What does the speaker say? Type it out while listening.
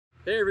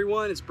Hey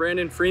everyone, it's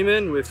Brandon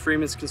Freeman with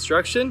Freeman's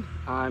Construction.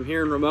 I'm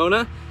here in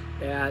Ramona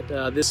at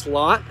this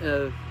lot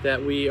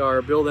that we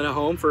are building a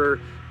home for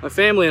my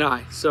family and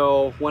I.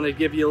 So wanted to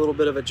give you a little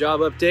bit of a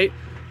job update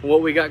on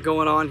what we got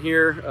going on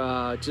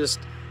here. Just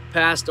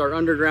passed our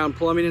underground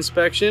plumbing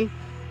inspection.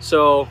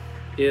 So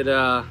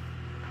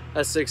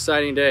that's an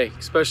exciting day,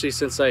 especially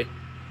since I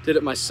did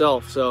it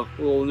myself. So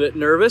a little bit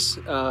nervous,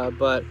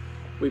 but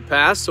we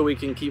passed, so we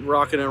can keep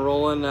rocking and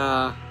rolling,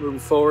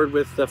 moving forward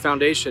with the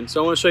foundation.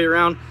 So I want to show you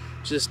around,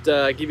 just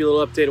give you a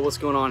little update of what's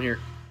going on here.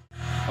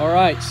 All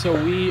right,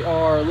 so we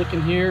are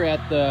looking here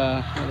at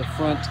the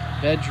front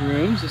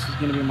bedrooms. This is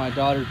going to be my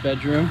daughter's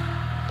bedroom.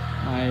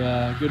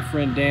 My good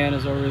friend Dan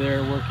is over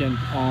there working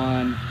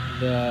on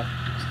the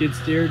skid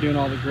steer, doing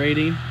all the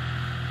grading.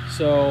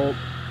 So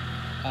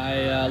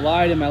I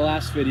lied in my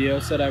last video,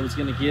 said I was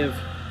going to give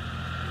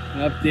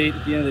an update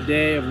at the end of the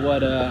day of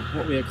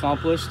what we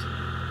accomplished.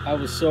 I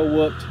was so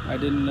whooped, I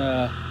didn't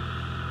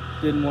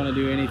want to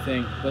do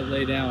anything but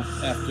lay down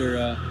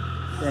after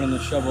running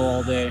the shovel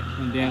all day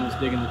when Dan was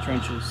digging the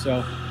trenches.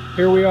 So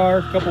here we are,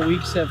 a couple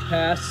weeks have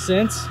passed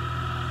since.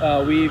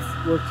 We've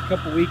worked a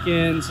couple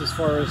weekends as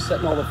far as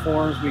setting all the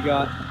forms. We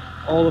got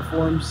all the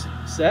forms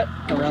set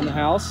around the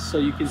house, so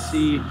you can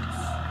see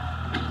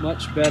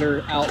much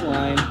better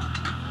outline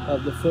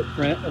of the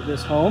footprint of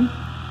this home.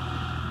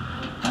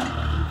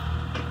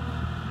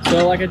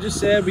 So like I just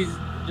said, we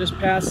just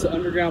passed the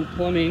underground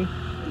plumbing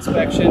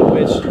inspection,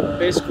 which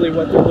basically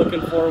what they're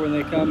looking for when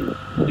they come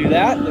to do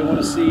that. They want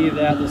to see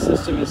that the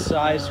system is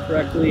sized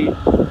correctly,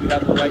 you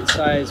have the right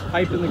size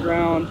pipe in the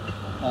ground,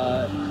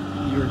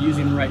 you're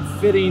using the right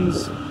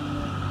fittings,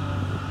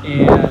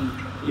 and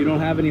you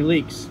don't have any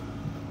leaks.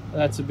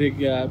 That's a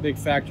big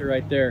factor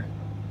right there.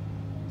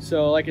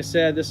 So like I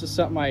said, this is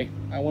something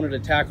I wanted to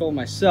tackle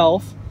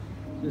myself,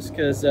 just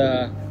because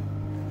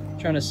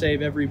trying to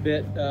save every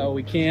bit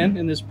we can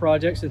in this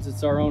project since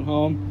it's our own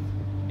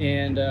home,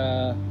 and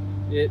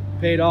it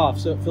paid off,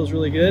 so it feels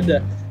really good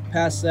to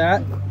pass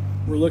that.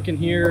 We're looking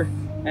here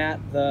at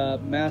the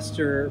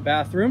master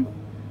bathroom.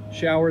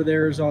 Shower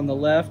there is on the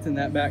left in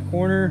that back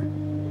corner,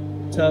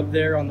 tub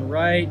there on the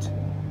right,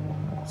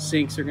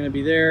 sinks are going to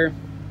be there.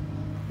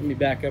 Let me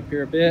back up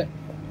here a bit.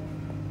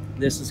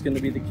 This is going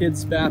to be the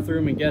kids'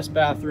 bathroom and guest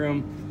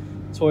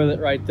bathroom. Toilet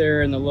right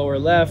there in the lower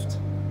left.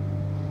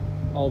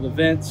 All the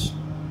vents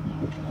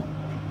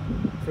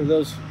for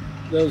those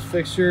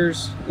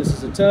fixtures. This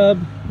is a tub,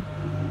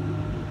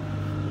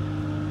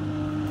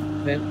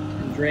 vent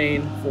and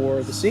drain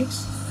for the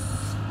sinks.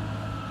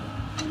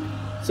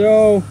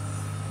 So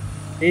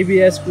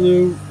ABS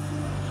glue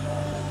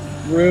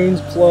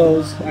ruins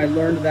clothes. I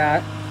learned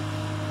that.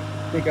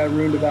 I think I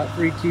ruined about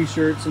 3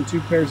 t-shirts and 2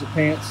 pairs of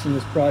pants in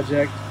this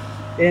project,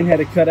 and had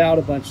to cut out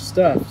a bunch of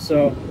stuff.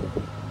 So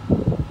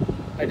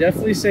I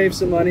definitely saved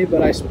some money,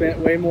 but I spent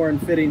way more in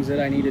fittings than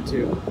I needed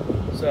to.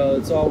 So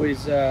it's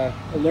always a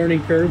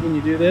learning curve when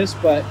you do this,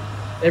 but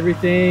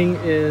everything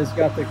is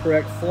got the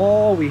correct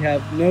fall. We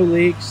have no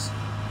leaks,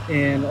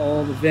 and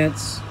all the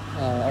vents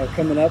are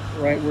coming up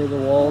right where the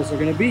walls are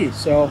going to be.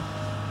 So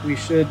we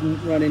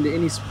shouldn't run into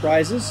any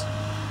surprises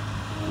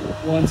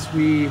once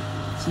we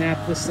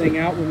snap this thing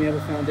out when we have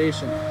a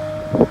foundation.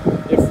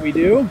 If we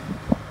do,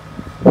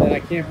 then I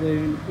can't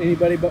blame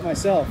anybody but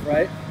myself,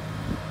 right?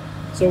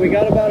 So we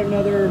got about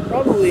another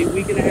probably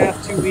week and a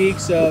half, 2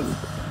 weeks of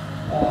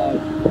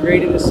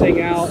grading this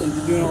thing out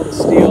and doing all the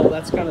steel.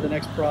 That's kind of the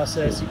next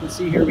process. You can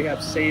see here we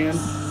have sand,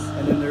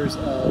 and then there's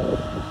a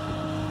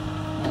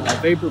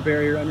vapor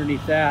barrier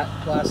underneath that,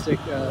 plastic,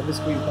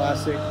 visqueen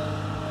plastic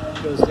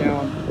goes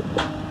down.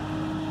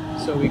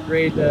 So we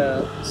grade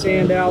the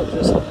sand out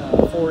just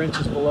 4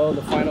 inches below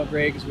the final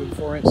grade, because we have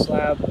a 4-inch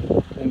slab.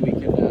 Then we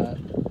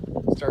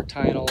can start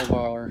tying all of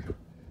our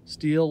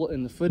steel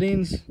in the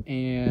footings,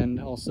 and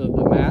also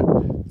the mat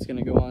that's going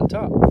to go on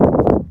top.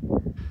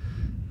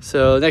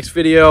 So next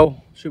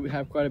video should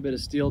have quite a bit of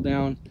steel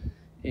down,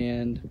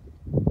 and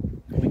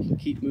we can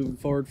keep moving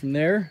forward from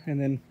there, and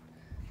then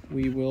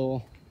we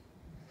will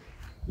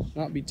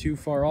not be too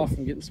far off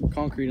from getting some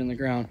concrete in the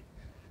ground.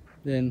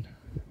 Then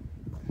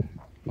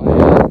my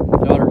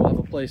daughter will have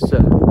a place to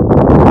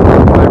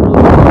drive her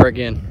little car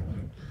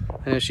again.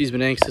 I know she's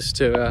been anxious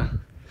to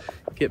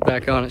get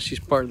back on it. She's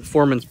part of the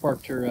foreman's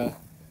parked her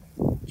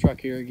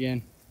truck here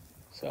again,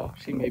 so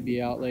she may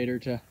be out later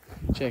to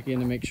check in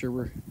to make sure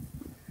we're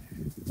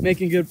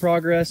making good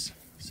progress.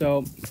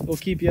 So we'll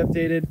keep you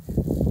updated.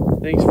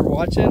 Thanks for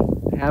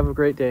watching. Have a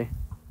great day.